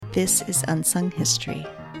This is Unsung History,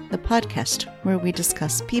 the podcast where we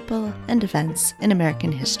discuss people and events in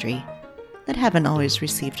American history that haven't always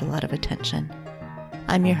received a lot of attention.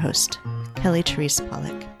 I'm your host, Kelly Therese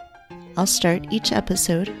Pollock. I'll start each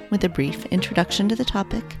episode with a brief introduction to the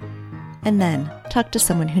topic, and then talk to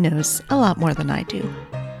someone who knows a lot more than I do.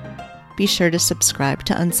 Be sure to subscribe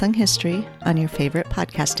to Unsung History on your favorite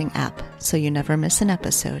podcasting app so you never miss an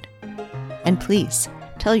episode. And please,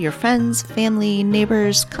 tell your friends, family,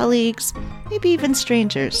 neighbors, colleagues, maybe even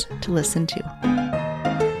strangers to listen to.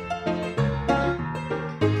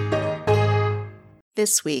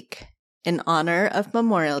 This week, in honor of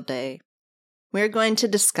Memorial Day, we're going to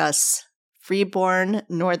discuss freeborn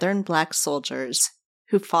Northern Black soldiers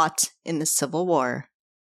who fought in the Civil War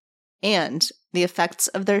and the effects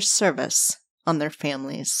of their service on their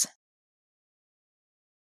families.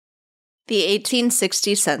 The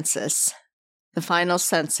 1860 census, the final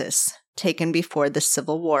census taken before the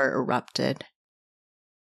Civil War erupted,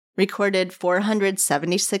 recorded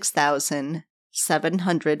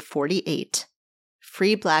 476,748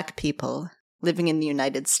 free Black people living in the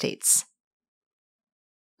United States,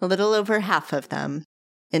 a little over half of them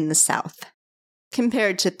in the South,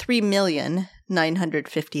 compared to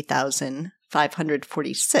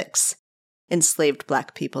 3,950,546 enslaved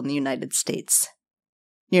Black people in the United States,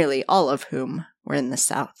 nearly all of whom were in the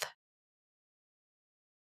South.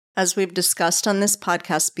 As we've discussed on this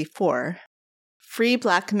podcast before, free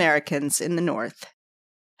Black Americans in the North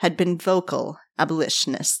had been vocal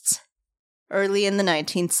abolitionists early in the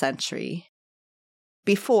 19th century,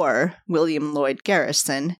 before William Lloyd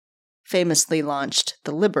Garrison famously launched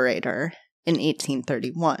the Liberator in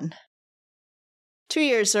 1831. 2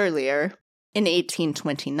 years earlier, in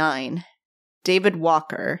 1829, David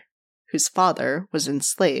Walker, whose father was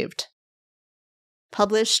enslaved,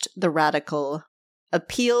 published the radical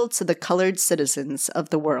Appeal to the Colored Citizens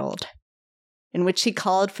of the World, in which he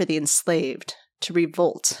called for the enslaved to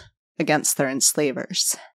revolt against their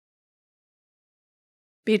enslavers.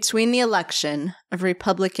 Between the election of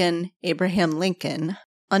Republican Abraham Lincoln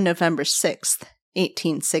on November 6,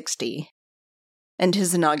 1860, and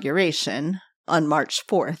his inauguration on March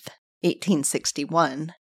 4,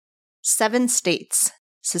 1861, 7 states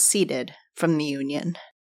seceded from the Union: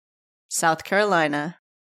 South Carolina,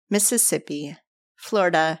 Mississippi,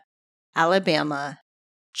 Florida, Alabama,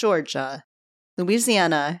 Georgia,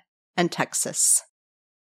 Louisiana, and Texas.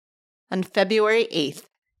 On February 8,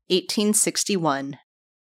 1861,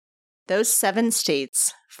 those 7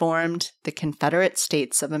 states formed the Confederate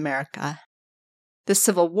States of America. The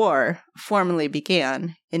Civil War formally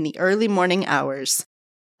began in the early morning hours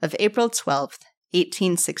of April 12,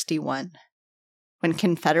 1861, when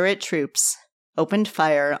Confederate troops opened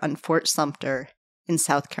fire on Fort Sumter in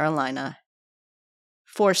South Carolina,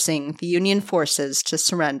 forcing the Union forces to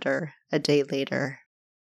surrender a day later.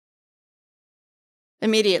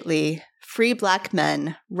 Immediately, free Black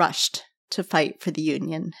men rushed to fight for the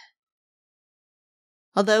Union.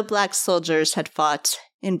 Although Black soldiers had fought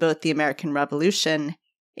in both the American Revolution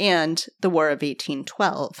and the War of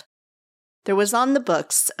 1812, there was on the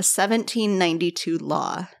books a 1792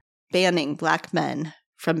 law banning Black men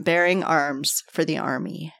from bearing arms for the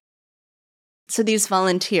army. So these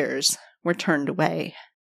volunteers were turned away.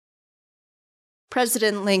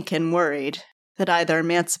 President Lincoln worried that either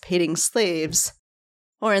emancipating slaves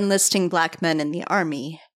or enlisting Black men in the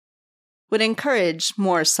army would encourage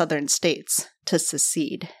more Southern states to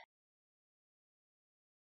secede.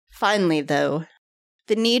 Finally, though,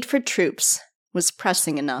 the need for troops was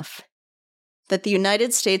pressing enough that the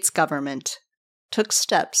United States government took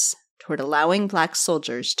steps toward allowing Black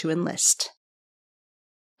soldiers to enlist.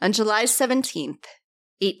 On July 17,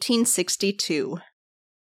 1862,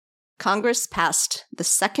 Congress passed the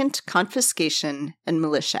Second Confiscation and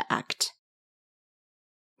Militia Act,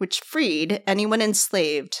 which freed anyone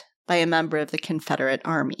enslaved by a member of the Confederate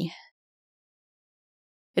Army.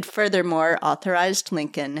 It furthermore authorized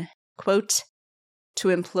Lincoln, quote,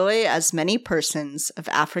 to employ as many persons of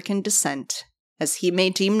African descent as he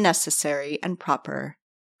may deem necessary and proper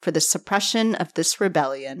for the suppression of this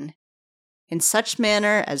rebellion, in such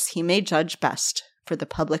manner as he may judge best for the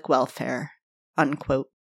public welfare, unquote.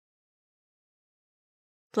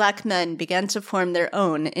 Black men began to form their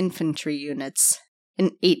own infantry units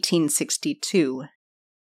in 1862,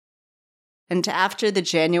 and after the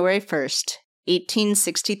January 1st,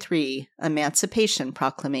 1863 Emancipation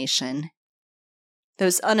Proclamation,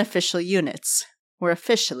 those unofficial units were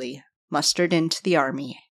officially mustered into the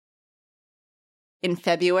Army. In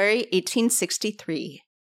February 1863,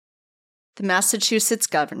 the Massachusetts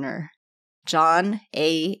governor, John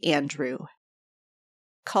A. Andrew,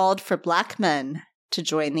 called for Black men to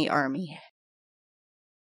join the Army.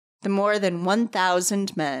 The more than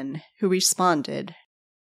 1,000 men who responded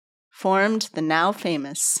formed the now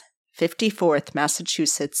famous 54th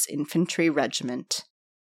Massachusetts Infantry Regiment,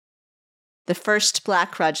 the first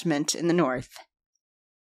Black regiment in the North,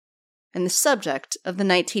 and the subject of the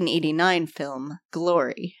 1989 film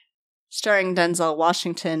Glory, starring Denzel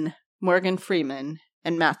Washington, Morgan Freeman,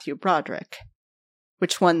 and Matthew Broderick,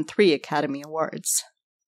 which won 3 Academy Awards.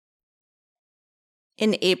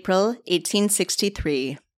 In April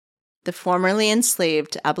 1863, the formerly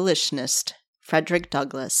enslaved abolitionist Frederick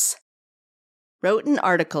Douglass wrote an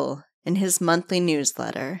article in his monthly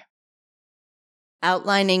newsletter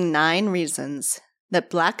outlining 9 reasons that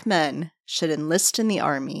Black men should enlist in the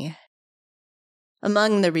Army.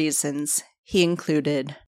 Among the reasons, he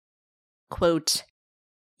included, quote,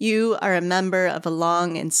 "You are a member of a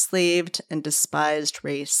long enslaved and despised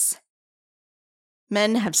race.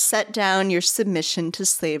 Men have set down your submission to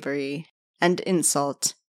slavery and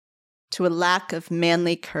insult to a lack of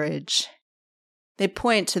manly courage. They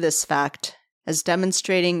point to this fact as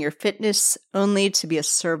demonstrating your fitness only to be a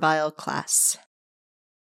servile class.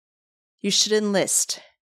 You should enlist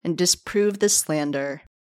and disprove the slander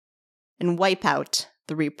and wipe out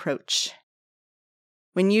the reproach.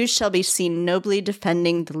 When you shall be seen nobly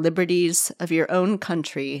defending the liberties of your own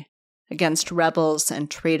country against rebels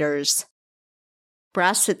and traitors,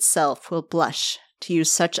 brass itself will blush to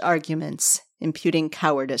use such arguments imputing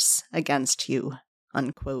cowardice against you."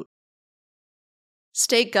 Unquote.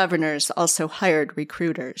 State governors also hired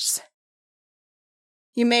recruiters.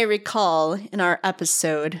 You may recall in our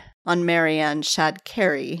episode on Marianne Shadd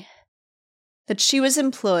Cary that she was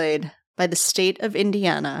employed by the state of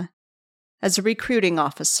Indiana as a recruiting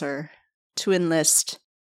officer to enlist,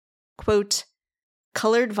 quote,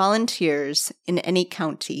 "colored volunteers in any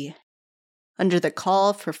county, under the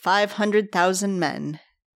call for 500,000 men,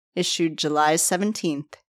 issued July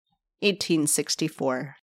 17th,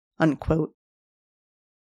 1864, unquote.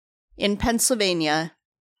 In Pennsylvania,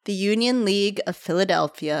 the Union League of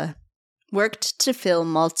Philadelphia worked to fill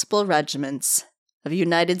multiple regiments of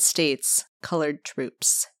United States Colored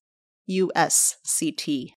Troops,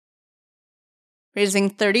 USCT, raising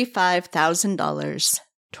 $35,000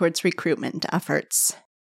 towards recruitment efforts.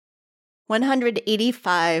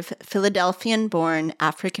 185 Philadelphian-born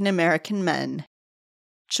African-American men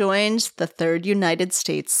joined the 3rd United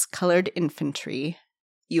States Colored Infantry,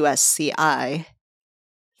 USCI,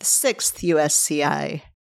 the 6th USCI,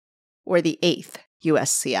 or the 8th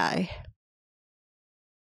USCI.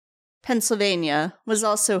 Pennsylvania was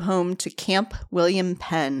also home to Camp William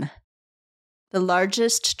Penn, the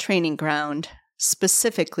largest training ground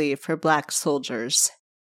specifically for Black soldiers,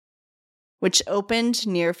 which opened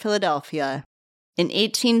near Philadelphia in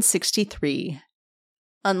 1863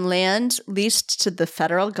 on land leased to the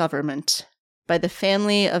federal government by the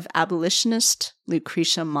family of abolitionist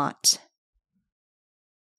Lucretia Mott.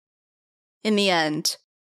 In the end,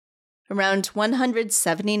 around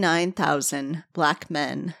 179,000 Black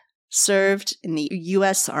men served in the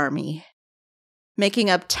U.S. Army, making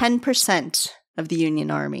up 10% of the Union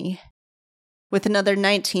Army, with another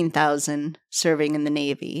 19,000 serving in the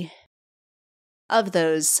Navy. Of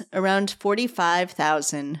those, around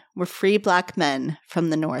 45,000 were free Black men from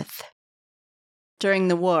the North. During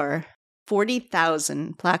the war,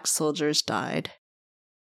 40,000 Black soldiers died,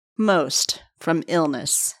 most from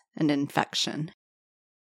illness and infection.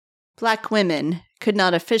 Black women could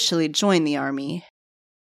not officially join the Army,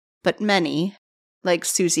 but many, like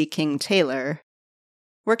Susie King Taylor,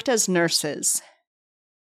 worked as nurses,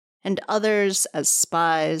 and others as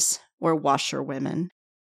spies or washerwomen.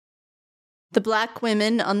 The Black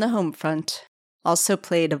women on the home front also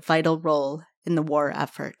played a vital role in the war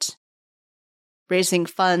effort, raising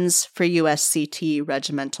funds for USCT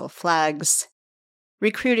regimental flags,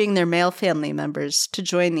 recruiting their male family members to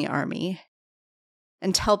join the Army,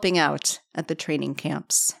 and helping out at the training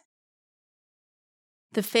camps.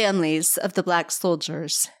 The families of the Black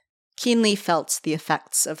soldiers keenly felt the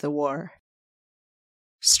effects of the war,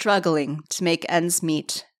 struggling to make ends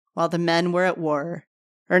meet while the men were at war,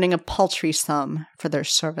 earning a paltry sum for their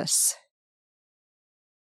service.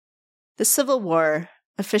 The Civil War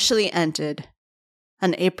officially ended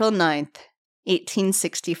on April 9th,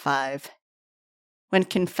 1865, when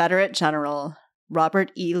Confederate General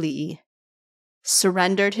Robert E. Lee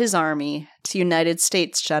surrendered his army to United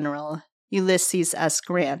States General Ulysses S.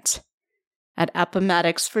 Grant at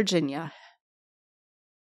Appomattox, Virginia.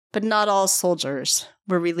 But not all soldiers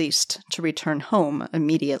were released to return home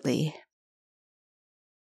immediately.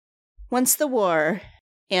 Once the war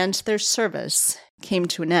and their service came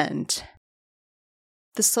to an end,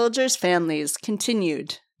 The soldiers' families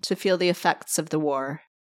continued to feel the effects of the war,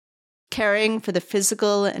 caring for the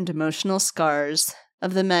physical and emotional scars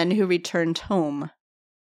of the men who returned home,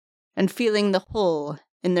 and feeling the hole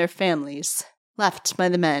in their families left by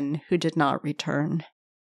the men who did not return.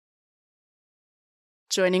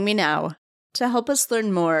 Joining me now to help us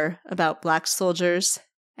learn more about Black soldiers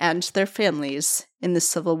and their families in the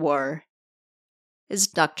Civil War is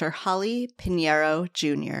Dr. Holly Pinheiro,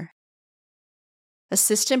 Jr.,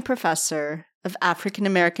 Assistant Professor of African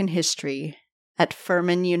American History at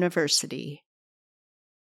Furman University,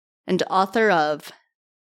 and author of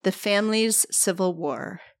The Family's Civil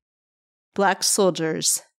War: Black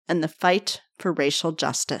Soldiers and the Fight for Racial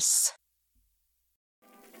Justice.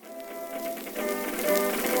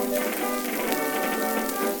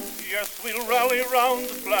 Yes, we'll rally round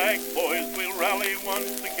the flag, boys, we'll rally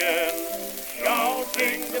once again,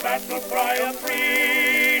 shouting the battle cry of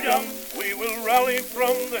freedom. We will rally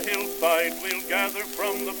from the hillside, we'll gather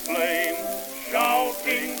from the plain,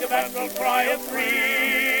 shouting the battle cry of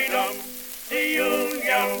freedom. The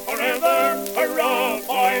Union forever, hurrah,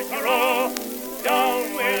 boys, hurrah!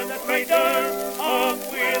 Down with the traitor, up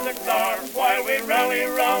with the star, while we rally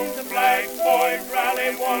round the flag, boys,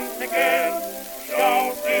 rally once again,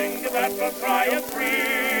 shouting the battle cry of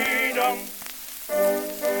freedom.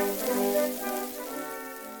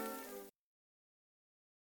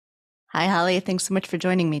 Hi, Holly. Thanks so much for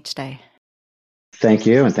joining me today. Thank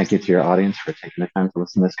you, and thank you to your audience for taking the time to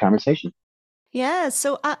listen to this conversation. Yeah,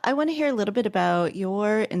 so I want to hear a little bit about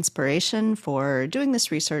your inspiration for doing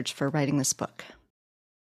this research, for writing this book.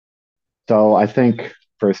 So I think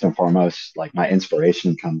first and foremost, like my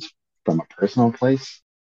inspiration comes from a personal place.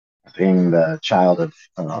 Being the child of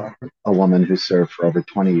a woman who served for over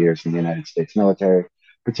 20 years in the United States military,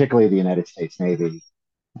 particularly the United States Navy,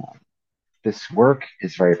 this work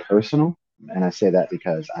is very personal. And I say that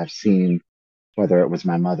because I've seen, whether it was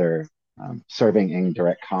my mother serving in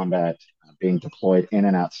direct combat, being deployed in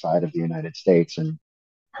and outside of the United States, and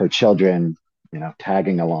her children,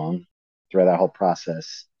 tagging along through that whole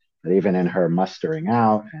process, but even in her mustering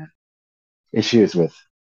out and issues with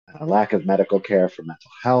a lack of medical care for mental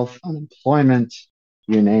health, unemployment,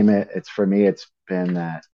 you name it. For me, it's been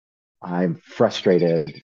that I'm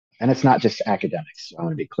frustrated. And it's not just academics, I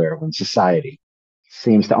want to be clear, when society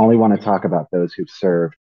seems to only want to talk about those who've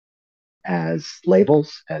served as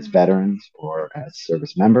labels, as veterans, or as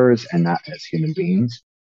service members, and not as human beings.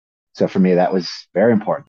 So for me, that was very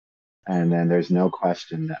important. And then there's no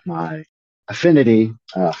question that my affinity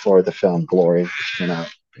for the film Glory, which came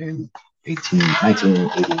out in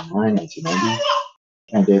 1989, 1990,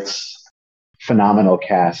 and its phenomenal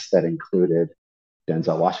cast that included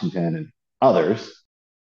Denzel Washington and others.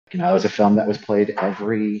 It was a film that was played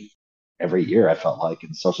every year, I felt like,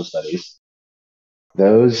 in social studies.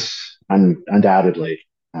 Those undoubtedly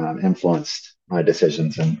influenced my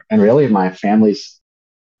decisions and really my family's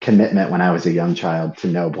commitment when I was a young child to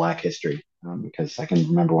know Black history. Because I can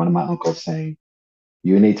remember one of my uncles saying,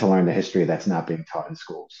 "You need to learn the history that's not being taught in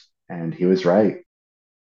schools." And he was right.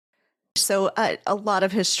 So a lot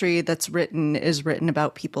of history that's written is written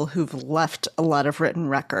about people who've left a lot of written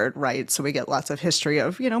record, right? So we get lots of history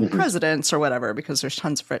of, presidents or whatever, because there's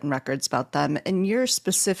tons of written records about them. And you're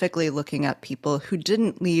specifically looking at people who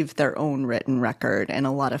didn't leave their own written record in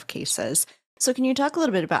a lot of cases. So can you talk a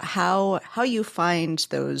little bit about how you find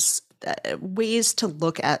those ways to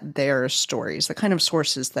look at their stories, the kind of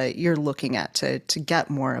sources that you're looking at to get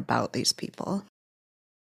more about these people?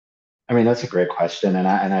 I mean, that's a great question.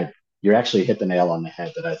 And you actually hit the nail on the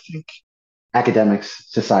head that I think academics,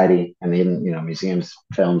 society, and even, museums,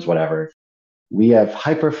 films, whatever, we have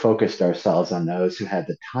hyper-focused ourselves on those who had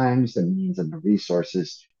the times, the means, and the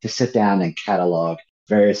resources to sit down and catalog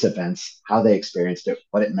various events, how they experienced it,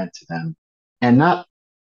 what it meant to them. And not,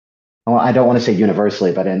 well, I don't want to say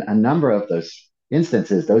universally, but in a number of those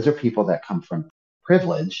instances, those are people that come from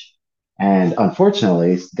privilege. And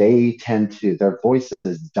unfortunately, their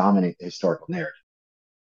voices dominate the historical narrative.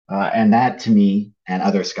 And that, to me, and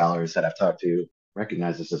other scholars that I've talked to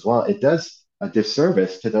recognize this as well, it does a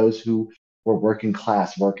disservice to those who were working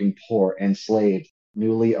class, working poor, enslaved,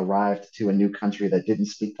 newly arrived to a new country that didn't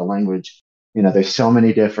speak the language. There's so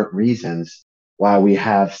many different reasons why we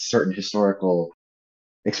have certain historical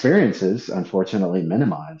experiences, unfortunately,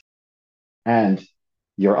 minimized. And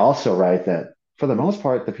you're also right that, for the most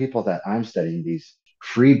part, the people that I'm studying, these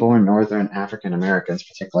free-born Northern African Americans,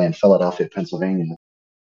 particularly in Philadelphia, Pennsylvania,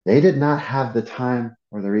 they did not have the time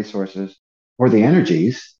or the resources or the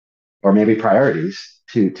energies or maybe priorities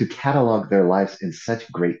to catalog their lives in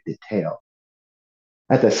such great detail.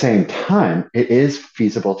 At the same time, it is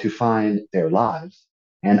feasible to find their lives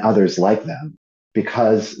and others like them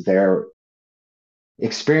because their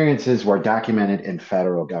experiences were documented in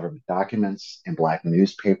federal government documents, in Black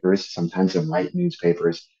newspapers, sometimes in white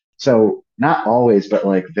newspapers. So not always, but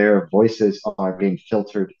like their voices are being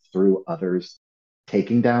filtered through others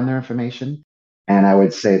taking down their information. And I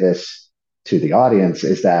would say this to the audience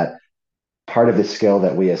is that part of the skill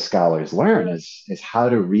that we as scholars learn is how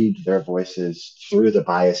to read their voices through the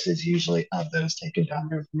biases usually of those taking down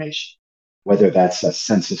their information, whether that's a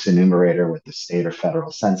census enumerator with the state or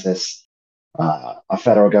federal census, a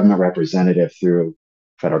federal government representative through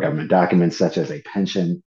federal government documents such as a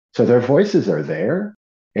pension. So their voices are there.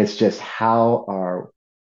 It's just how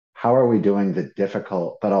are we doing the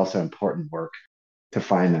difficult but also important work to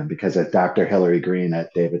find them? Because as Dr. Hillary Green at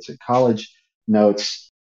Davidson College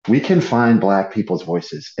notes, we can find Black people's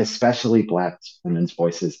voices, especially Black women's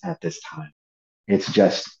voices at this time.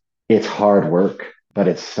 It's hard work, but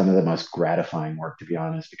it's some of the most gratifying work, to be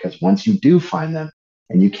honest, because once you do find them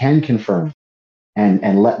and you can confirm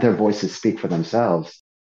and let their voices speak for themselves,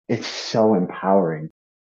 it's so empowering.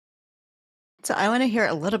 So I want to hear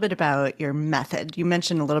a little bit about your method. You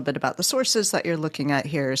mentioned a little bit about the sources that you're looking at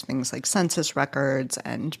here, things like census records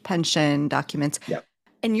and pension documents. Yep.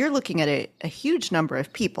 And you're looking at a huge number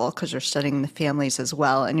of people because you're studying the families as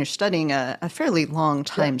well, and you're studying a fairly long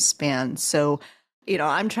time span. So,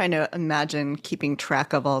 I'm trying to imagine keeping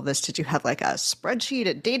track of all this. Did you have like a spreadsheet,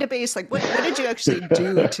 a database? Like what did you actually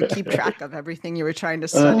do to keep track of everything you were trying to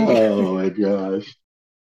study? Oh my gosh.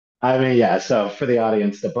 I mean, yeah. So for the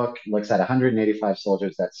audience, the book looks at 185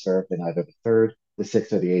 soldiers that served in either the 3rd, the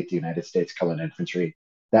 6th, or the 8th United States Colored Infantry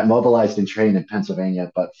that mobilized and trained in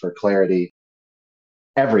Pennsylvania. But for clarity,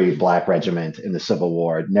 every Black regiment in the Civil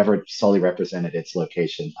War never solely represented its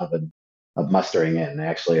location of mustering in. They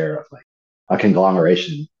actually are like a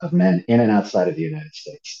conglomeration of men in and outside of the United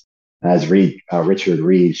States. As Richard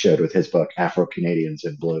Reed showed with his book, Afro-Canadians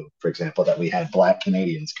in Blue, for example, that we had Black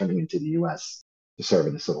Canadians coming into the U.S. to serve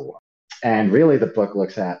in the Civil War. And really, the book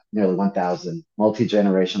looks at nearly 1,000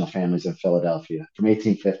 multi-generational families in Philadelphia from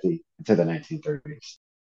 1850 to the 1930s.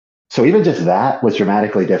 So even just that was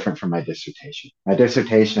dramatically different from my dissertation. My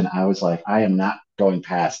dissertation, I was like, I am not going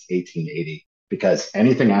past 1880 because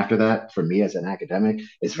anything after that for me as an academic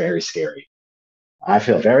is very scary. I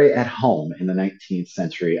feel very at home in the 19th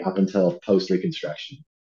century up until post-Reconstruction.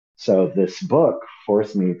 So this book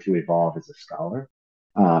forced me to evolve as a scholar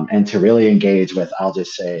and to really engage with, I'll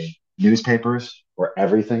just say, newspapers or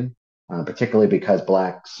everything, particularly because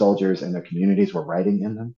Black soldiers and their communities were writing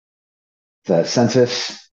in them. The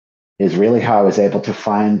census is really how I was able to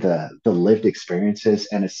find the lived experiences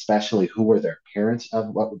and especially who were their parents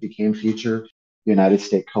of what became future United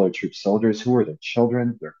States Colored Troop soldiers, who were their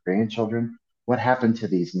children, their grandchildren, what happened to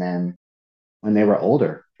these men when they were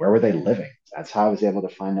older, where were they living? That's how I was able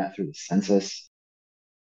to find that through the census.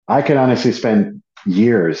 I could honestly spend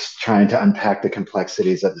years trying to unpack the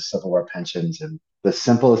complexities of the Civil War pensions, and the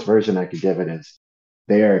simplest version I could give it is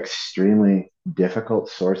they are extremely difficult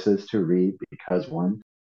sources to read because one,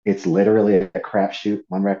 it's literally a crapshoot.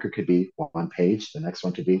 One record could be 1 page, the next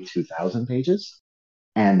one could be 2,000 pages,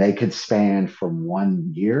 and they could span from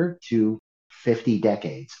 1 year to 50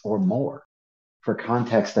 decades or more. For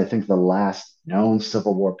context, I think the last known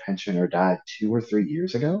Civil War pensioner died 2 or 3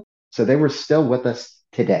 years ago. So they were still with us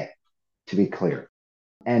today, to be clear.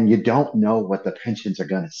 And you don't know what the pensions are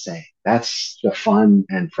going to say. That's the fun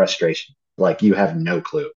and frustration. Like you have no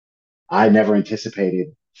clue. I never anticipated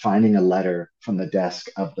finding a letter from the desk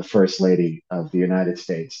of the First Lady of the United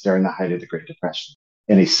States during the height of the Great Depression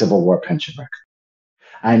in a Civil War pension record.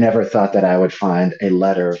 I never thought that I would find a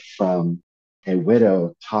letter from a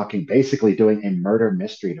widow basically doing a murder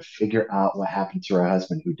mystery to figure out what happened to her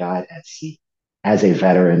husband who died at sea as a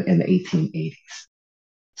veteran in the 1880s.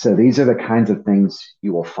 So these are the kinds of things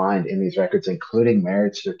you will find in these records, including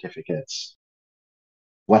marriage certificates.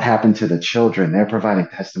 What happened to the children? They're providing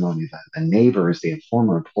testimony, the neighbors, the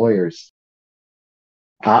former employers.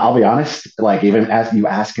 I'll be honest, like even as you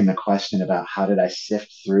asking the question about how did I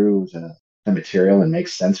sift through the material and make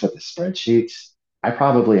sense with the spreadsheets, I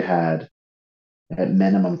probably had at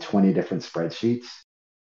minimum 20 different spreadsheets.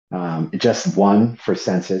 Just one for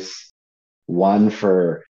census, one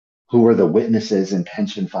for who were the witnesses in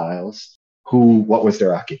pension files, what was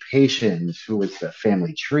their occupations, who was the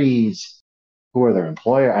family trees, who were their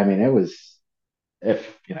employer. I mean, it was,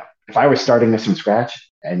 if I were starting this from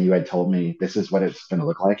scratch and you had told me this is what it's going to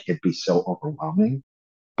look like, it'd be so overwhelming.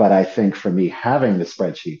 But I think for me, having the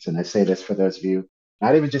spreadsheets, and I say this for those of you,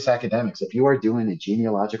 not even just academics, if you are doing a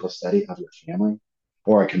genealogical study of your family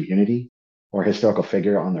or a community or historical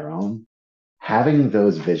figure on their own, having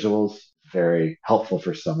those visuals very helpful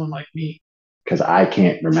for someone like me because I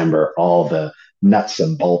can't remember all the nuts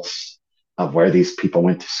and bolts of where these people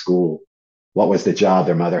went to school. What was the job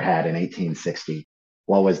their mother had in 1860?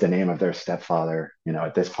 What was the name of their stepfather,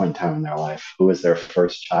 at this point in time in their life? Who was their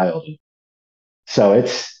first child? So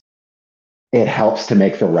it helps to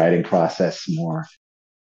make the writing process more,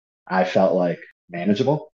 I felt like,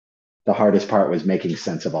 manageable. The hardest part was making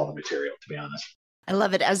sense of all the material, to be honest. I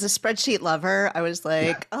love it. As a spreadsheet lover, I was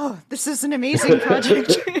like, oh, this is an amazing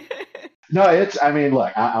project. No, I mean,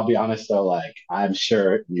 look, I'll be honest though, like, I'm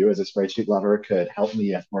sure you as a spreadsheet lover could help me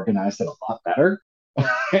have organized it a lot better.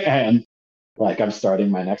 And like, I'm starting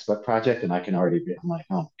my next book project and I'm like, oh my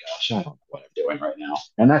gosh, I don't know what I'm doing right now.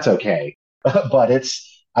 And that's okay. But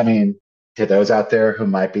I mean, to those out there who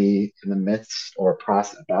might be in the midst or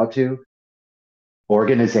about to,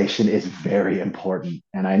 organization is very important.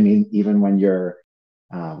 And I mean, even when you're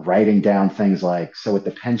writing down things like, so with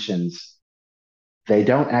the pensions, they're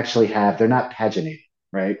not paginated,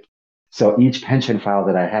 right? So each pension file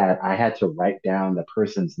that I had to write down the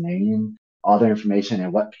person's name, all their information,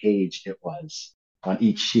 and what page it was on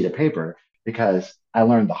each sheet of paper, because I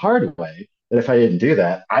learned the hard way that if I didn't do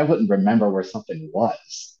that, I wouldn't remember where something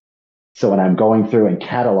was. So when I'm going through and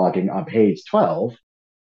cataloging on page 12,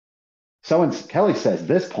 Kelly says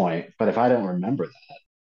this point, but if I don't remember that,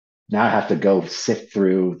 now I have to go sift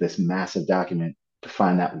through this massive document to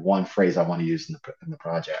find that one phrase I want to use in the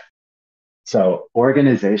project. So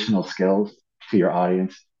organizational skills for your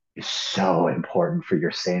audience is so important for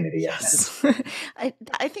your sanity. Yes.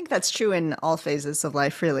 I think that's true in all phases of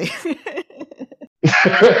life, really.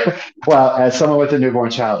 Well, as someone with a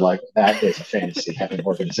newborn child, like, that is a fantasy, having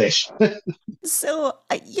organization. So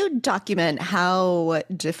you document how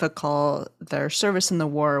difficult their service in the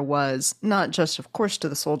war was, not just, of course, to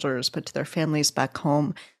the soldiers, but to their families back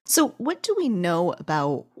home. So what do we know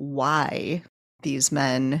about why these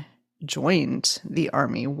men joined the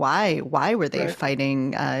army? Why were they Right.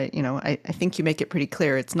 fighting? I think you make it pretty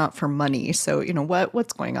clear it's not for money. So,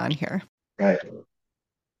 what's going on here? Right.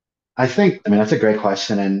 I mean, that's a great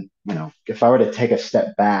question. And, if I were to take a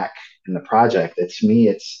step back in the project,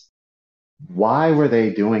 it's why were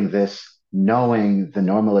they doing this knowing the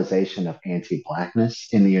normalization of anti-Blackness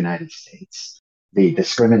in the United States, the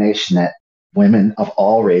discrimination that women of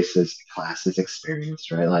all races and classes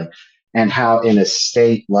experienced, right? Like, and how in a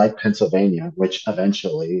state like Pennsylvania, which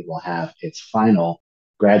eventually will have its final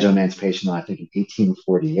gradual emancipation, I think in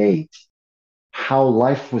 1848, how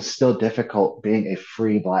life was still difficult being a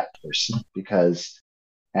free Black person because,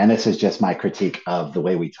 and this is just my critique of the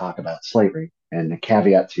way we talk about slavery, and a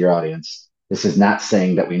caveat to your audience, this is not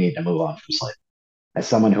saying that we need to move on from slavery. As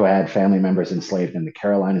someone who had family members enslaved in the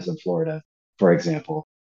Carolinas and Florida, for example,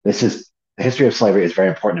 the history of slavery is very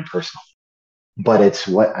important and personal. But it's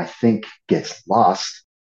what I think gets lost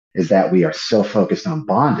is that we are so focused on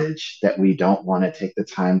bondage that we don't want to take the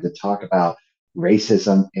time to talk about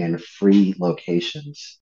racism in free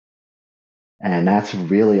locations. And that's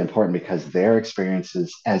really important because their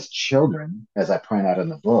experiences as children, as I point out in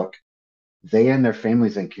the book, they and their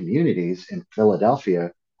families and communities in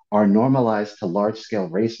Philadelphia are normalized to large scale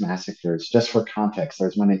race massacres. Just for context,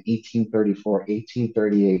 there's one in 1834,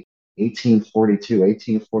 1838, 1842,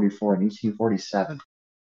 1844, and 1847.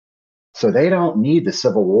 So they don't need the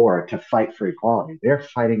Civil War to fight for equality. They're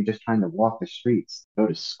fighting just trying to walk the streets, go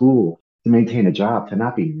to school, to maintain a job, to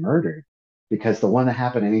not be murdered. Because the one that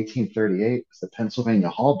happened in 1838 was the Pennsylvania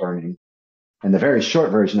Hall burning. And the very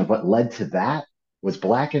short version of what led to that was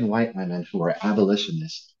Black and white women who were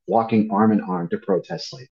abolitionists walking arm in arm to protest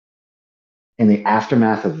slavery. In the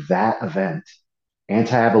aftermath of that event,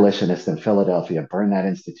 anti-abolitionists in Philadelphia burned that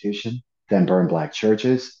institution, then burned Black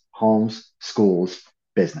churches, homes, schools,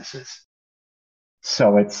 businesses.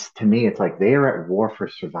 So to me, it's like they are at war for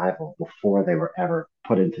survival before they were ever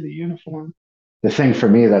put into the uniform. The thing for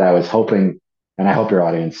me that I was hoping, and I hope your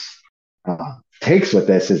audience takes with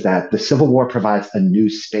this, is that the Civil War provides a new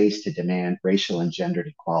space to demand racial and gendered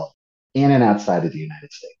equality in and outside of the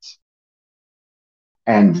United States.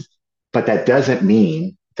 But that doesn't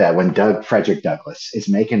mean that when Frederick Douglass is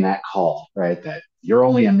making that call, right, that you're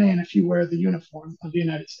only a man if you wear the uniform of the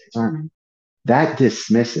United States Army, that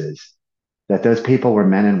dismisses that those people were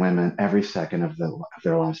men and women every second of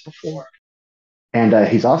their lives before. And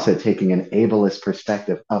he's also taking an ableist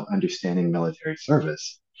perspective of understanding military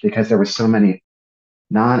service because there were so many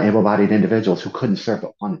non-able-bodied individuals who couldn't serve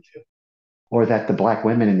but wanted to, or that the Black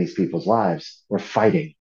women in these people's lives were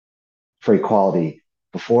fighting for equality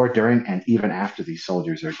before, during, and even after these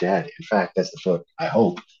soldiers are dead. In fact, as the book, I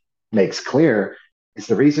hope, makes clear, is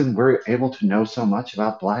the reason we're able to know so much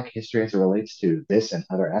about Black history as it relates to this and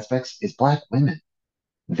other aspects is Black women.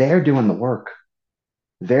 They're doing the work.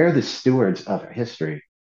 They're the stewards of our history.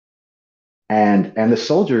 And the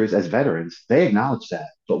soldiers as veterans, they acknowledge that,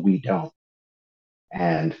 but we don't.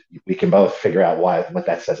 And we can both figure out what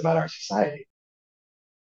that says about our society.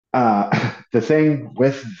 The thing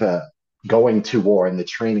with the going to war and the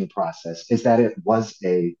training process is that it was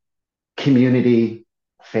a community,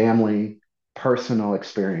 family, personal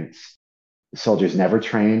experience. The soldiers never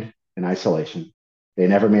trained in isolation. They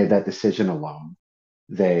never made that decision alone.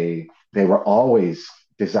 They were always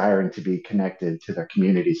desiring to be connected to their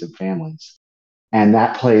communities and families. And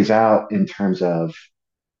that plays out in terms of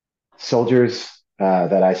soldiers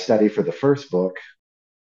that I study for the first book.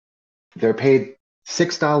 They're paid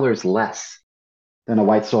 $6 less than a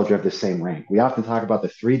white soldier of the same rank. We often talk about the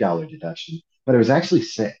 $3 deduction, but it was actually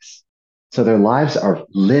six. So their lives are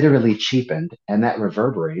literally cheapened, and that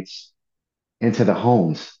reverberates into the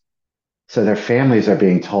homes. So their families are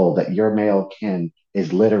being told that your male kin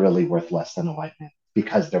is literally worth less than a white man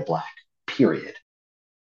because they're Black, period.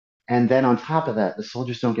 And then on top of that, the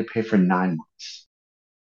soldiers don't get paid for 9 months.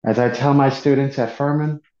 As I tell my students at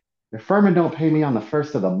Furman, if Furman don't pay me on the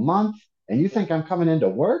first of the month and you think I'm coming into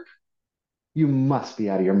work, you must be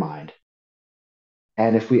out of your mind.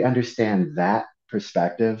 And if we understand that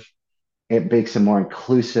perspective, it makes a more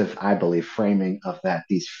inclusive, I believe, framing of that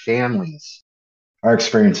these families are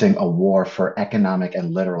experiencing a war for economic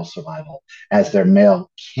and literal survival as their male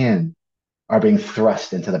kin are being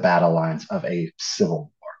thrust into the battle lines of a civil war.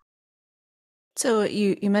 So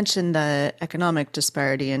you mentioned the economic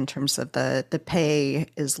disparity in terms of the pay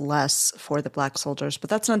is less for the Black soldiers, but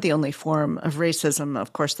that's not the only form of racism,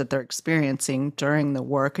 of course, that they're experiencing during the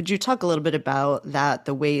war. Could you talk a little bit about that,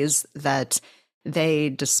 the ways that they,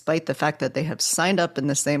 despite the fact that they have signed up in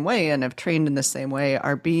the same way and have trained in the same way,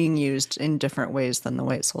 are being used in different ways than the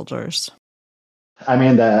white soldiers? I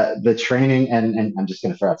mean, the training, and I'm just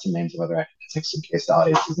going to throw out some names of other academics in case the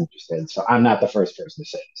audience is interested. So I'm not the first person to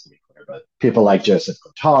say this, to be clear, but people like Joseph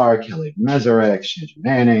Kotar, Kelly Mezarek, Shanji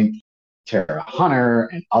Manning, Tara Hunter,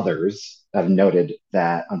 and others have noted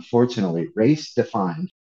that unfortunately race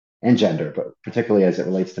defined and gender, but particularly as it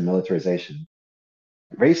relates to militarization,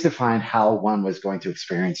 race defined how one was going to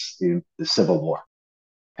experience the Civil War.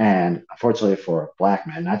 And unfortunately for Black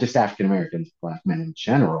men, not just African Americans, Black men in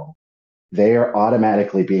general, they are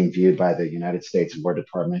automatically being viewed by the United States War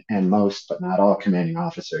Department and most, but not all, commanding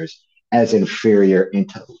officers as inferior, and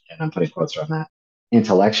I'm putting quotes on that,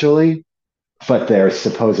 intellectually, but they're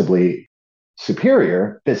supposedly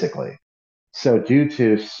superior physically. So, due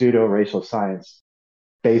to pseudo racial science,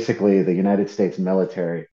 basically the United States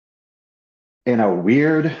military, in a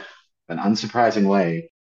weird and unsurprising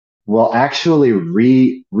way, will actually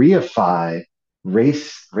reify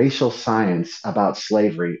racial science about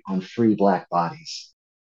slavery on free Black bodies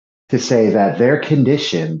to say that they're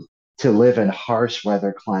conditioned to live in harsh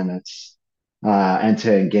weather climates and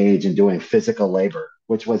to engage in doing physical labor,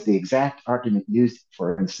 which was the exact argument used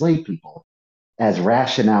for enslaved people as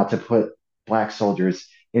rationale to put Black soldiers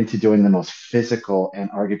into doing the most physical and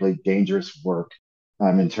arguably dangerous work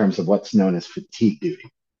in terms of what's known as fatigue duty,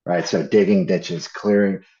 right? So digging ditches,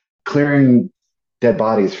 clearing dead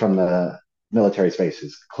bodies from the military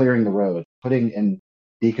spaces, clearing the road, putting and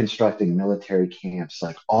deconstructing military camps,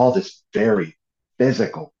 like all this very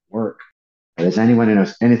physical work. But as anyone who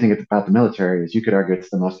knows anything about the military, is you could argue it's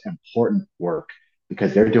the most important work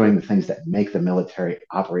because they're doing the things that make the military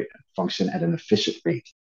operate and function at an efficient rate.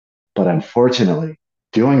 But unfortunately,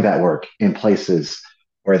 doing that work in places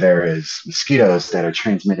where there is mosquitoes that are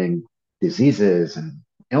transmitting diseases and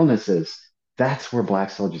illnesses, that's where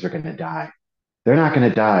Black soldiers are going to die. They're not going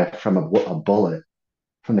to die from a bullet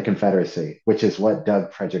from the Confederacy, which is what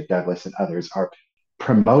Doug Frederick Douglass and others are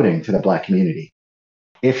promoting to the Black community.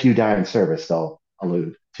 If you die in service, they'll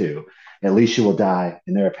allude to, at least you will die,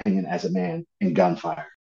 in their opinion, as a man in gunfire.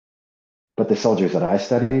 But the soldiers that I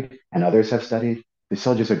studied and others have studied, the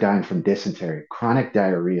soldiers are dying from dysentery, chronic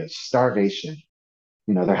diarrhea, starvation.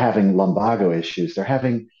 You know, they're having lumbago issues. They're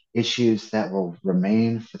having issues that will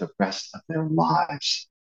remain for the rest of their lives.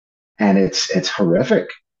 And it's horrific.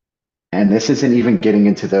 And this isn't even getting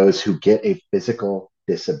into those who get a physical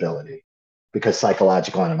disability because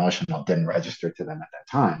psychological and emotional didn't register to them at that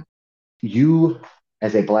time. You,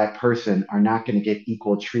 as a Black person, are not going to get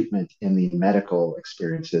equal treatment in the medical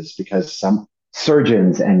experiences because some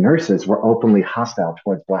surgeons and nurses were openly hostile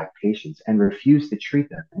towards Black patients and refused to treat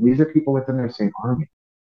them. And these are people within their same army.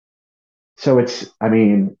 So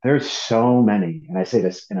there's so many, and I say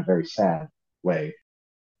this in a very sad way,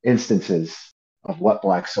 instances of what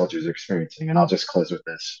Black soldiers are experiencing. And I'll just close with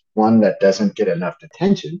this. One that doesn't get enough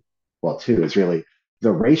attention, well, two, is really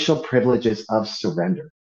the racial privileges of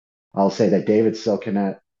surrender. I'll say that David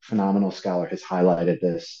Silkenat, phenomenal scholar, has highlighted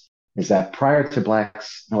this, is that prior to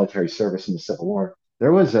Blacks' military service in the Civil War,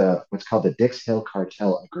 there was a what's called the Dix Hill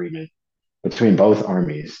Cartel Agreement between both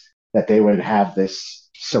armies that they would have this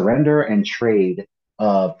surrender and trade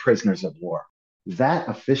of prisoners of war. That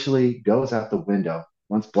officially goes out the window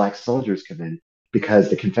once Black soldiers come in because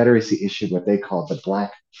the Confederacy issued what they called the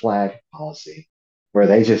Black Flag Policy, where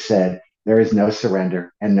they just said there is no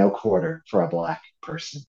surrender and no quarter for a Black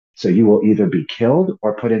person. So you will either be killed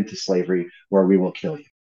or put into slavery where we will kill you.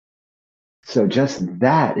 So just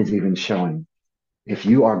that is even showing if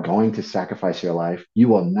you are going to sacrifice your life, you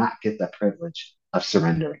will not get the privilege of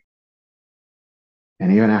surrendering.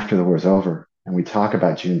 And even after the war's over, and we talk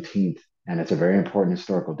about Juneteenth, and it's a very important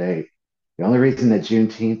historical date, the only reason that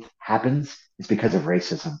Juneteenth happens is because of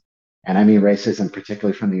racism. And I mean racism,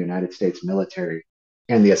 particularly from the United States military,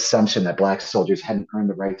 and the assumption that Black soldiers hadn't earned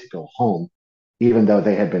the right to go home, even though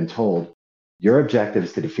they had been told, your objective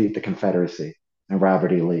is to defeat the Confederacy and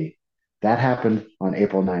Robert E. Lee. That happened on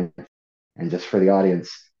April 9th. And just for the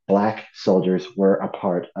audience, Black soldiers were a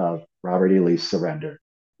part of Robert E. Lee's surrender.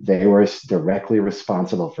 They were directly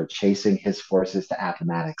responsible for chasing his forces to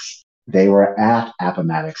Appomattox. They were at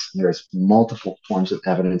Appomattox. There's multiple forms of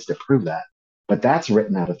evidence to prove that, but that's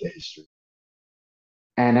written out of the history.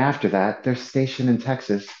 And after that, they're stationed in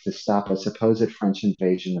Texas to stop a supposed French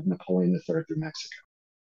invasion of Napoleon III through Mexico.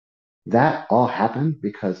 That all happened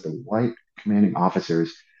because the white commanding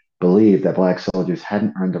officers believed that Black soldiers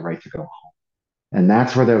hadn't earned the right to go home. And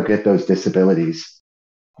that's where they'll get those disabilities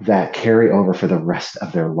that carry over for the rest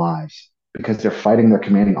of their lives because they're fighting their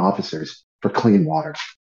commanding officers for clean water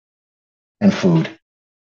and food.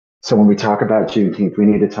 So when we talk about Juneteenth, we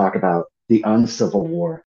need to talk about the uncivil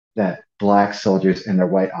war that Black soldiers and their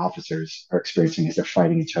white officers are experiencing as they're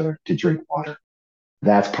fighting each other to drink water.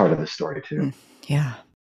 That's part of the story too. Yeah.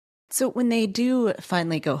 So when they do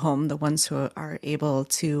finally go home, the ones who are able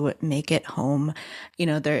to make it home,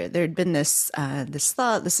 there'd been this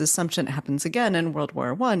thought, this assumption happens again in World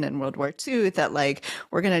War I and World War II that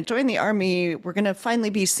we're going to join the army, we're going to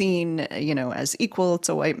finally be seen, as equal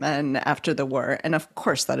to white men after the war. And of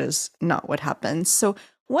course, that is not what happens. So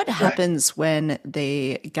what happens when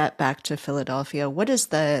they get back to Philadelphia? What is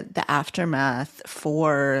the aftermath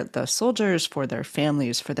for the soldiers, for their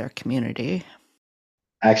families, for their community?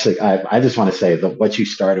 Actually, I just want to say that what you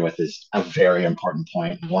started with is a very important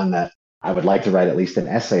point. One that I would like to write at least an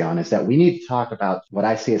essay on is that we need to talk about what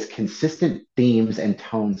I see as consistent themes and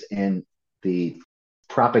tones in the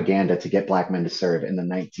propaganda to get Black men to serve in the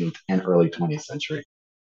 19th and early 20th century,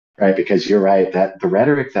 right? Because you're right that the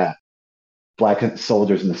rhetoric that Black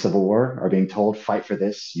soldiers in the Civil War are being told, fight for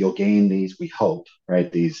this, you'll gain these, we hope,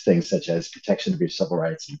 right? These things such as protection of your civil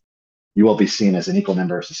rights, and you will be seen as an equal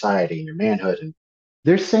member of society and your manhood. And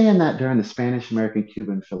they're saying that during the Spanish, American,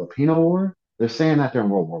 Cuban, Filipino War. They're saying that during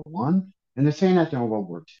World War One, and they're saying that during World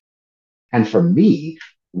War II. And for me,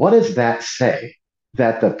 what does that say?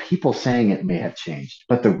 That the people saying it may have changed,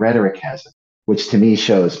 but the rhetoric hasn't, which to me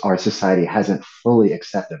shows our society hasn't fully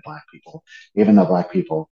accepted Black people, even though Black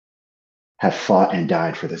people have fought and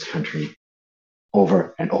died for this country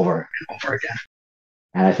over and over and over again.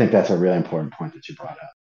 And I think that's a really important point that you brought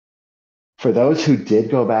up. For those who did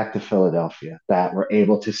go back to Philadelphia that were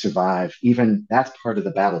able to survive, even that's part of the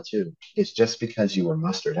battle too, is just because you were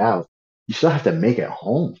mustered out, you still have to make it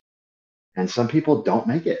home. And some people don't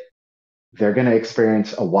make it. They're going to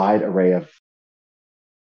experience a wide array of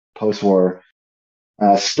post-war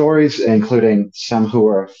stories, including some who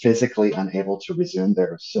are physically unable to resume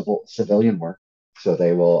their civilian work. So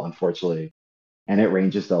they will, unfortunately, and it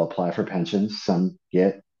ranges, they'll apply for pensions. Some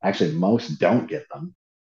get, actually, most don't get them.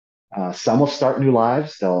 Some will start new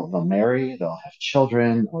lives. They'll marry, they'll have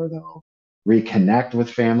children, or they'll reconnect with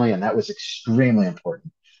family. And that was extremely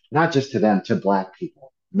important, not just to them, to Black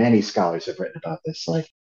people. Many scholars have written about this. Like,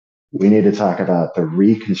 we need to talk about the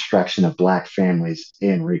reconstruction of Black families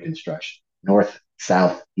in Reconstruction, North,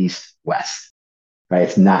 South, East, West, right?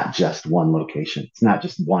 It's not just one location. It's not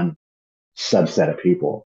just one subset of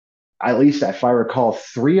people. At least if I recall,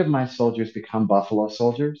 3 of my soldiers become Buffalo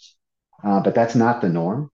Soldiers, but that's not the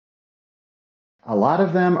norm. A lot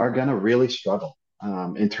of them are going to really struggle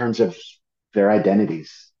in terms of their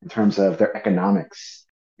identities, in terms of their economics,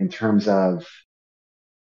 in terms of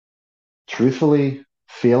truthfully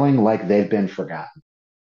feeling like they've been forgotten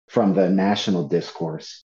from the national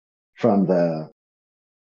discourse, from their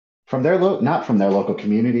not from their local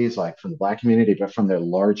communities, like from the Black community, but from their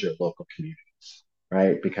larger local communities,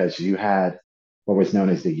 right? Because you had what was known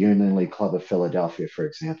as the Union League Club of Philadelphia, for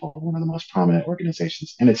example, one of the most prominent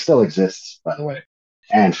organizations. And it still exists, by the way.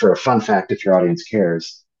 And for a fun fact, if your audience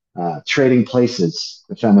cares, Trading Places,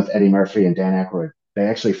 the film with Eddie Murphy and Dan Aykroyd, they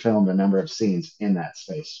actually filmed a number of scenes in that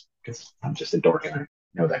space because I'm just a dork and I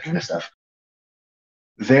know that kind of stuff.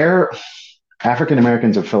 Their African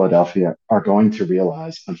Americans of Philadelphia are going to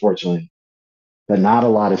realize, unfortunately, that not a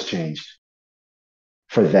lot has changed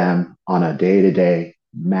for them on a day to day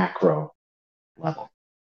macro level.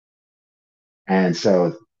 And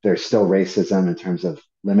so there's still racism in terms of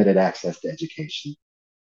limited access to education.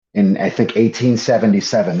 In, I think,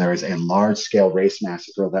 1877, there was a large scale race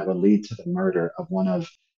massacre that would lead to the murder of one of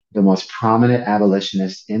the most prominent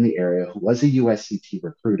abolitionists in the area who was a USCT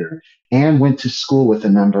recruiter and went to school with a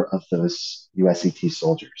number of those USCT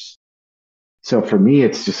soldiers. So for me,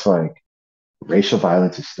 it's just like racial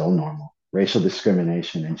violence is still normal. Racial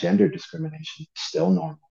discrimination and gender discrimination is still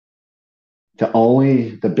normal.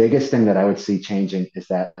 The biggest thing that I would see changing is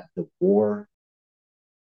that the war,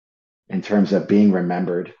 in terms of being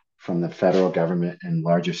remembered from the federal government and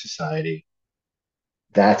larger society,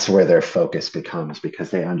 that's where their focus becomes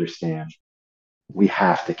because they understand we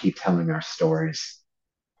have to keep telling our stories,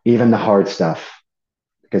 even the hard stuff,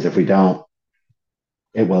 because if we don't,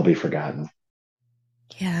 it will be forgotten.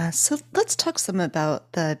 Yeah, so let's talk some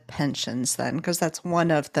about the pensions then, because that's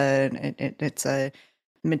one of it's a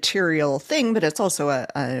material thing, but it's also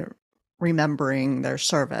a remembering their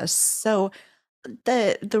service. So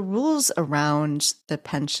the rules around the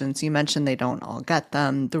pensions, you mentioned they don't all get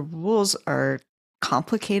them. The rules are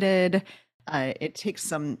complicated. It takes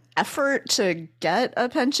some effort to get a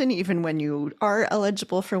pension, even when you are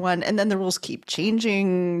eligible for one. And then the rules keep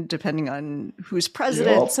changing depending on who's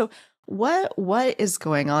president. Yep. So what is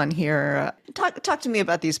going on here? Talk to me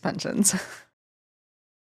about these pensions.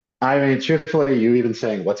 I mean, truthfully, you even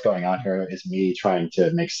saying what's going on here is me trying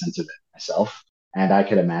to make sense of it myself. And I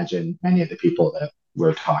could imagine many of the people that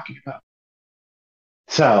we're talking about.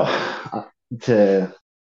 So to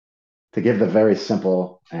give the very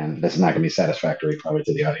simple, and this is not going to be satisfactory probably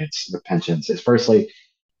to the audience, the pensions is firstly,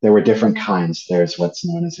 there were different kinds. There's what's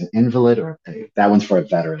known as an invalid, or that one's for a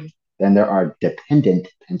veteran. Then there are dependent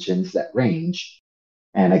pensions that range.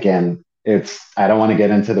 And again, I don't want to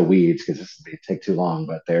get into the weeds because this would take too long,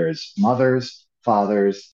 but there's mothers,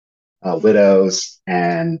 fathers, widows,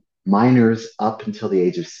 and minors up until the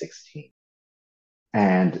age of 16.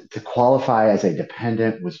 And to qualify as a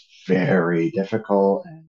dependent was very difficult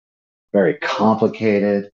and very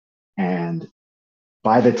complicated. And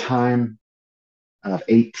by the time of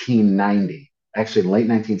 1890, actually late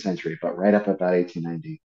 19th century, but right up about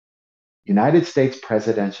 1890, United States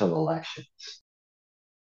presidential elections,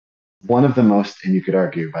 one of the most, and you could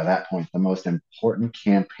argue by that point, the most important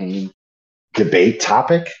campaign debate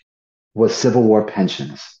topic was Civil War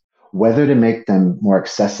pensions, whether to make them more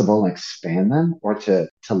accessible and expand them or to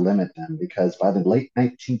limit them, because by the late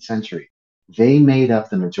 19th century, they made up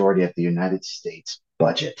the majority of the United States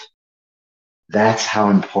budget. That's how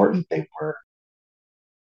important they were.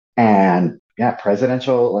 And yeah,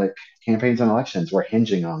 presidential campaigns and elections were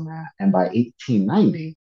hinging on that. And by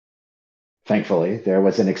 1890, thankfully, there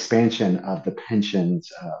was an expansion of the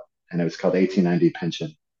pensions, and it was called the 1890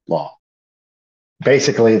 Pension Law.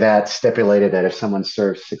 Basically, that stipulated that if someone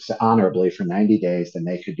served honorably for 90 days, then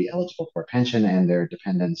they could be eligible for a pension, and their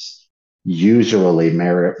dependents, usually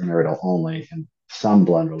marital only and some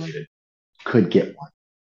blood related, could get one.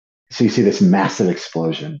 So you see this massive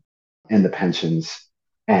explosion in the pensions,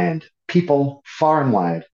 and people far and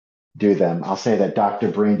wide do them. I'll say that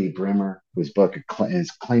Dr. Brandy Brimmer, whose book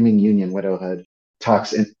is Claiming Union Widowhood,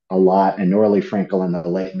 talks a lot, and Nora Lee Frankel and the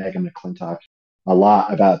late Megan McClintock, a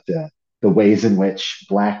lot about the ways in which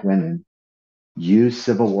Black women use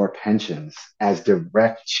Civil War pensions as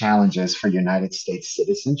direct challenges for United States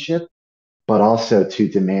citizenship, but also to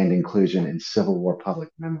demand inclusion in Civil War public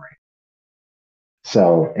memory.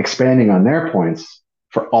 So expanding on their points,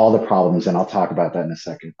 for all the problems, and I'll talk about that in a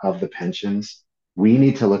second, of the pensions, we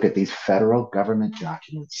need to look at these federal government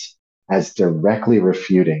documents as directly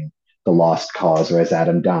refuting the lost cause, or as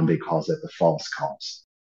Adam Dombey calls it, the false cause,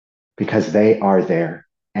 because they are there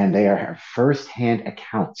and they are firsthand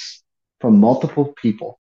accounts from multiple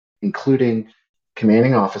people, including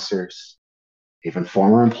commanding officers, even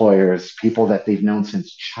former employers, people that they've known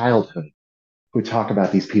since childhood, who talk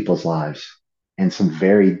about these people's lives in some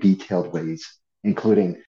very detailed ways,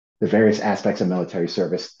 including the various aspects of military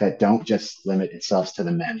service that don't just limit itself to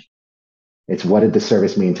the men. It's what did the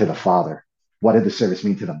service mean to the father? What did the service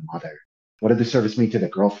mean to the mother? What did the service mean to the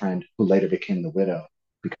girlfriend who later became the widow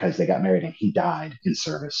because they got married and he died in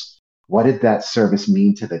service? What did that service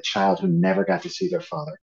mean to the child who never got to see their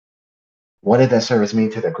father? What did that service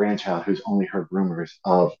mean to the grandchild who's only heard rumors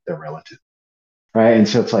of their relative? Right. And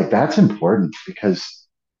so it's like, that's important because,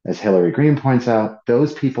 as Hillary Green points out,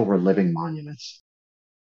 those people were living monuments,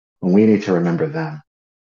 and we need to remember them.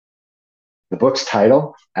 The book's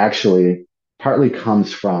title actually partly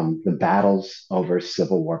comes from the battles over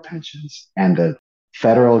Civil War pensions and the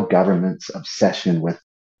federal government's obsession with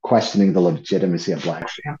questioning the legitimacy of Black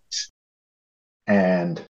families.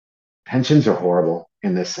 And pensions are horrible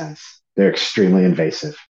in this sense. They're extremely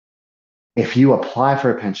invasive. If you apply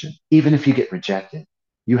for a pension, even if you get rejected,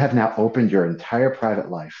 you have now opened your entire private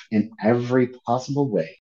life in every possible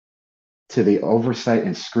way to the oversight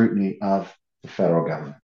and scrutiny of the federal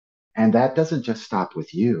government. And that doesn't just stop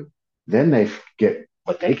with you. Then they get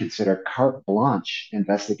what they consider carte blanche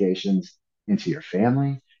investigations into your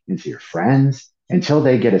family, into your friends, until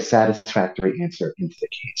they get a satisfactory answer into the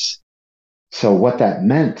case. So what that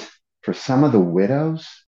meant for some of the widows,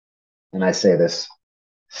 and I say this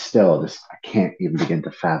still, I can't even begin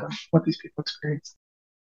to fathom what these people experienced.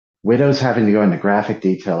 Widows having to go into graphic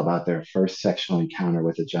detail about their first sexual encounter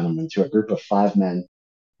with a gentleman to a group of 5 men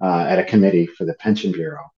at a committee for the Pension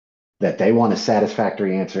Bureau, that they want a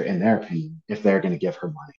satisfactory answer in their opinion if they're going to give her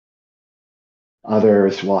money.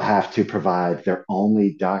 Others will have to provide their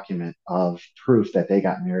only document of proof that they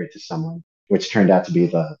got married to someone, which turned out to be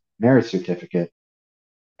the marriage certificate.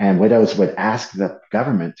 And widows would ask the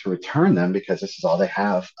government to return them because this is all they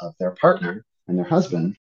have of their partner and their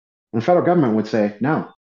husband. And the federal government would say,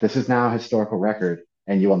 no, this is now a historical record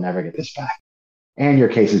and you will never get this back. And your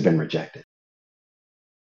case has been rejected.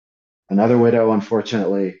 Another widow,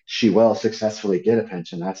 unfortunately, she will successfully get a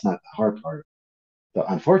pension. That's not the hard part. The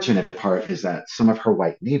unfortunate part is that some of her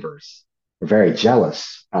white neighbors were very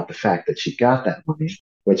jealous about the fact that she got that money,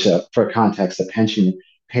 which, for context, a pension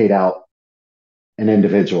paid out an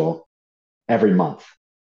individual every month.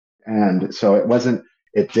 And so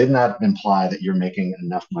it did not imply that you're making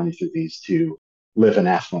enough money through these to live an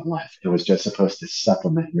affluent life. It was just supposed to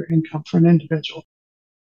supplement your income for an individual.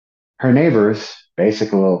 Her neighbors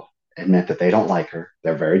basically will admit that they don't like her.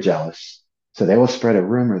 They're very jealous. So they will spread a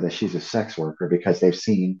rumor that she's a sex worker because they've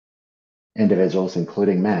seen individuals,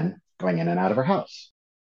 including men, going in and out of her house.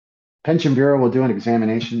 Pension Bureau will do an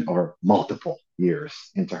examination over multiple years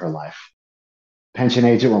into her life. Pension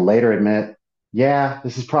agent will later admit, yeah,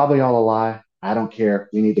 this is probably all a lie. I don't care.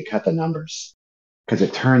 We need to cut the numbers. Because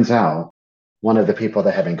it turns out one of the people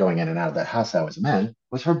that had been going in and out of that house that was men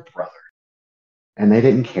was her brother. And they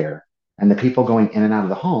didn't care. And the people going in and out of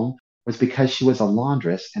the home was because she was a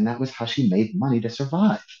laundress and that was how she made money to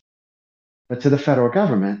survive. But to the federal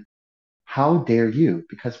government, how dare you?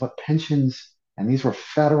 Because what pensions, and these were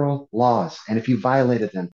federal laws, and if you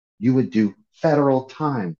violated them, you would do federal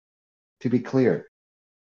time. To be clear,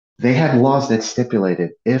 they had laws that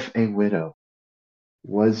stipulated if a widow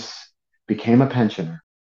became a pensioner,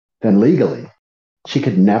 then legally she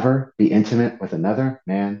could never be intimate with another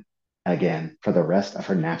man again for the rest of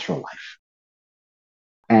her natural life.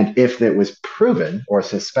 And if it was proven or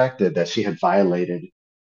suspected that she had violated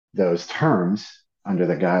those terms under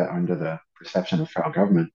the perception of the federal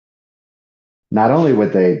government, not only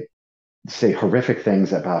would they say horrific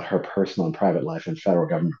things about her personal and private life in federal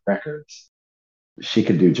government records, she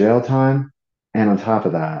could do jail time. And on top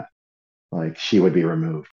of that, like, she would be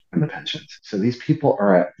removed from the pensions. So these people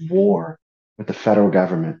are at war with the federal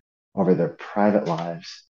government over their private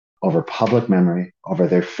lives, over public memory, over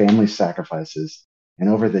their family sacrifices, and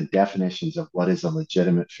over the definitions of what is a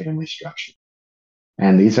legitimate family structure.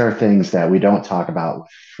 And these are things that we don't talk about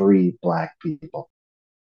with free Black people.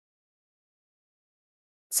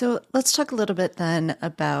 So let's talk a little bit then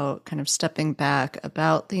about kind of stepping back,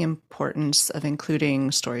 about the importance of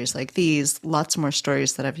including stories like these, lots more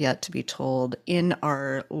stories that have yet to be told in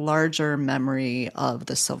our larger memory of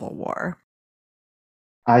the Civil War.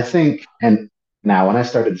 I think, and now when I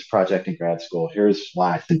started this project in grad school, here's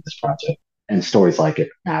why I think this project and stories like it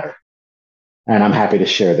matter. And I'm happy to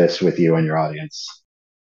share this with you and your audience.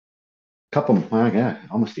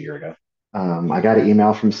 Almost a year ago, I got an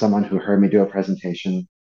email from someone who heard me do a presentation.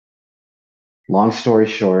 Long story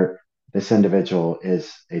short, this individual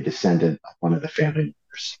is a descendant of one of the family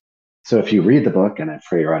members. So if you read the book, and I'm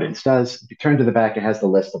sure your audience does, if you turn to the back, it has the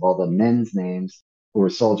list of all the men's names who were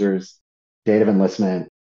soldiers, date of enlistment,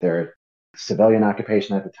 their civilian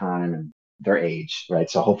occupation at the time, and their age, right?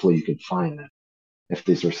 So hopefully you can find them if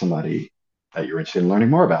these were somebody that you're interested in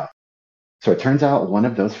learning more about. So it turns out one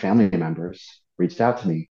of those family members reached out to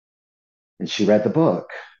me, and she read the book.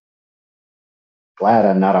 Glad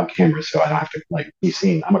I'm not on camera, so I don't have to be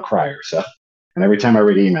seen. I'm a crier, so And every time I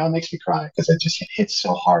read email, it makes me cry because it just hits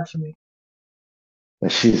so hard for me.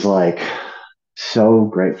 But she's like, so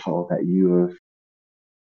grateful that you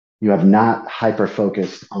have not hyper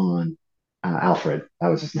focused on Alfred. That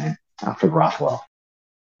was his name, Alfred Rothwell.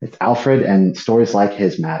 It's Alfred, and stories like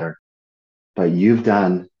his matter. But you've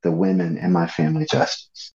done the women in my family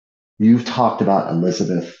justice. You've talked about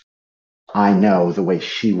Elizabeth. I know the way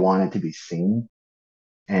she wanted to be seen,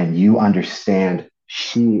 and you understand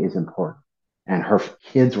she is important, and her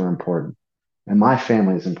kids were important, and my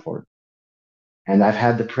family is important. And I've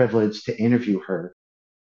had the privilege to interview her,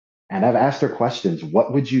 and I've asked her questions.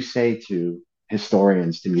 What would you say to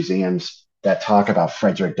historians, to museums that talk about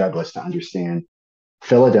Frederick Douglass to understand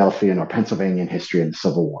Philadelphian or Pennsylvanian history in the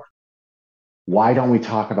Civil War? Why don't we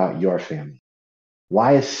talk about your family?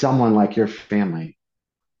 Why is someone like your family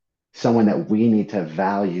someone that we need to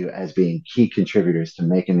value as being key contributors to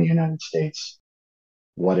making the United States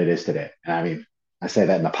what it is today? And I mean, I say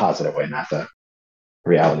that in a positive way, not the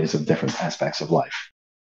realities of different aspects of life.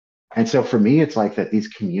 And so for me, it's like that these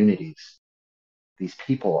communities, these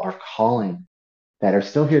people are calling that are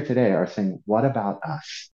still here today are saying, what about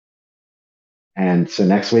us? And so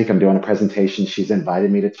next week I'm doing a presentation. She's invited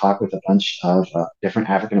me to talk with a bunch of different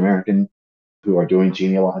African American who are doing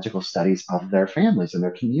genealogical studies of their families and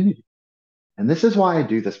their community. And this is why I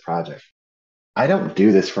do this project. I don't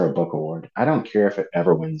do this for a book award. I don't care if it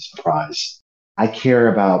ever wins a prize. I care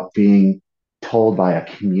about being told by a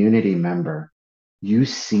community member, you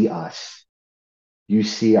see us, you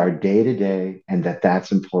see our day to day, and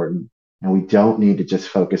that's important. And we don't need to just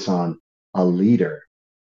focus on a leader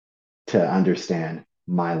to understand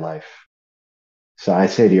my life. So I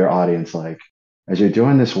say to your audience, like, as you're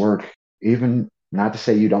doing this work, even not to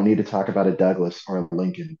say you don't need to talk about a Douglass or a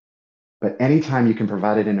Lincoln, but anytime you can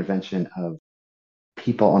provide an intervention of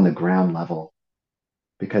people on the ground level,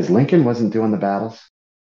 because Lincoln wasn't doing the battles,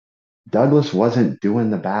 Douglass wasn't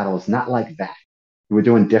doing the battles, not like that. We were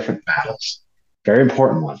doing different battles, very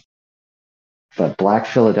important one. But Black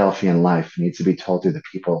Philadelphian life needs to be told through the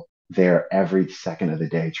people there every second of the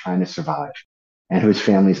day trying to survive and whose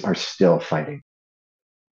families are still fighting.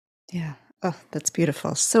 Yeah. Oh, that's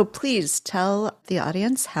beautiful. So please tell the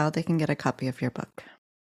audience how they can get a copy of your book.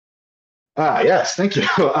 Yes, thank you.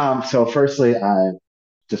 So firstly, I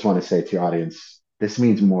just want to say to your audience, this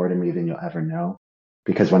means more to me than you'll ever know.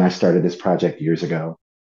 Because when I started this project years ago,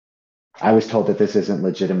 I was told that this isn't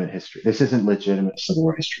legitimate history. This isn't legitimate Civil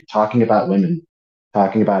War history. Talking about women,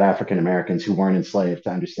 talking about African Americans who weren't enslaved to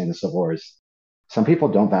understand the Civil War is some people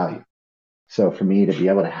don't value. So for me to be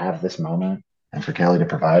able to have this moment and for Kelly to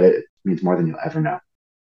provide it, it means more than you'll ever know.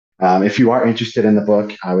 If you are interested in the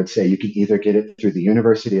book, I would say you can either get it through the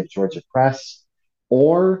University of Georgia Press,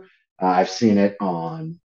 or I've seen it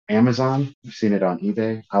on Amazon. I've seen it on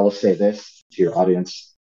eBay. I will say this to your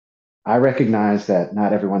audience. I recognize that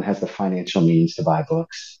not everyone has the financial means to buy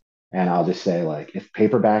books. And I'll just say, like, if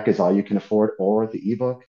paperback is all you can afford or the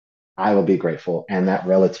ebook, I will be grateful and that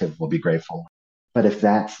relative will be grateful. But if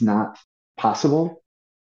that's not possible,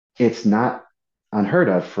 it's not unheard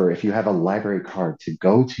of for, if you have a library card, to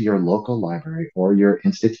go to your local library or your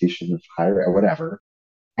institution of higher or whatever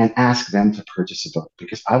and ask them to purchase a book,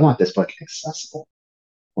 because I want this book accessible.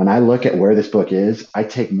 When I look at where this book is, I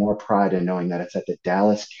take more pride in knowing that it's at the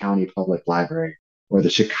Dallas County Public Library or the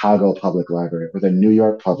Chicago Public Library or the New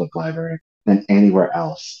York Public Library than anywhere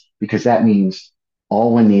else, because that means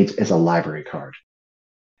all one needs is a library card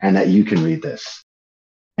and that you can read this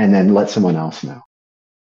and then let someone else know.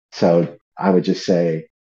 So I would just say,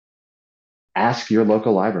 ask your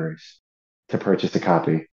local libraries to purchase a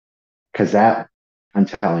copy, because that, I'm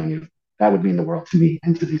telling you, that would mean the world to me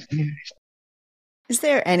and to these communities. Is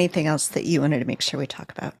there anything else that you wanted to make sure we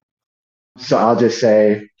talk about? So I'll just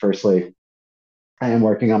say, firstly, I am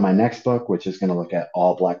working on my next book, which is going to look at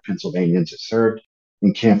all Black Pennsylvanians that served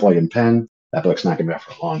in Camp Lloyd and Penn. That book's not going to be out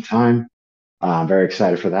for a long time. I'm very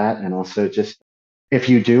excited for that. And also, just if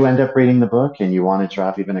you do end up reading the book and you want to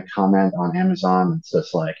drop even a comment on Amazon, it's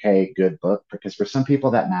just like, hey, good book, because for some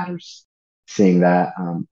people that matters, seeing that,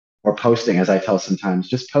 or posting, as I tell sometimes,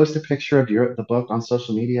 just post a picture of the book on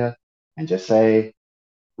social media and just say,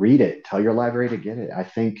 read it, tell your library to get it. I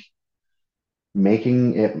think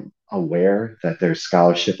making it aware that there's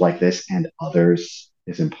scholarship like this and others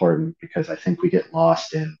is important, because I think we get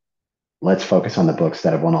lost in, let's focus on the books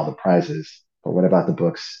that have won all the prizes, but what about the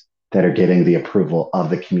books that are getting the approval of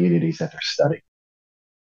the communities that they're studying?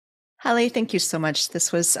 Hallie, thank you so much.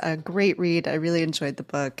 This was a great read. I really enjoyed the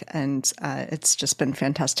book, and it's just been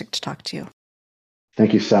fantastic to talk to you.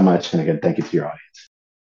 Thank you so much. And again, thank you to your audience.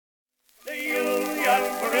 The Union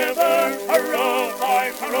forever, hurrah,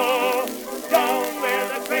 hurrah,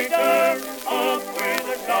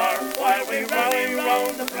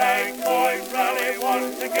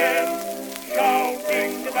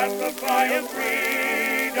 battle cry of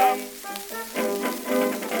freedom.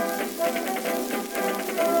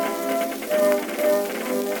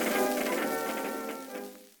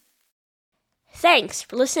 Thanks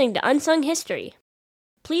for listening to Unsung History.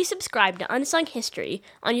 Please subscribe to Unsung History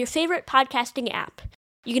on your favorite podcasting app.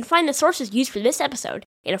 You can find the sources used for this episode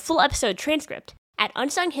and a full episode transcript at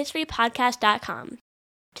unsunghistorypodcast.com.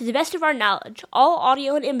 To the best of our knowledge, all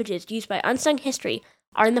audio and images used by Unsung History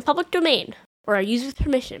are in the public domain or are used with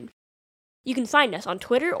permission. You can find us on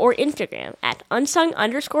Twitter or Instagram at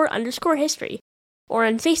unsung__history or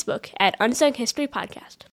on Facebook at Unsung History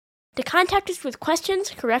Podcast. To contact us with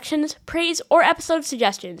questions, corrections, praise, or episode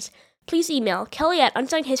suggestions, please email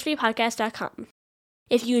kelly@unsunghistorypodcast.com.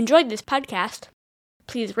 If you enjoyed this podcast,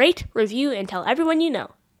 please rate, review, and tell everyone you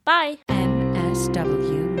know. Bye!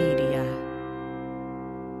 MSW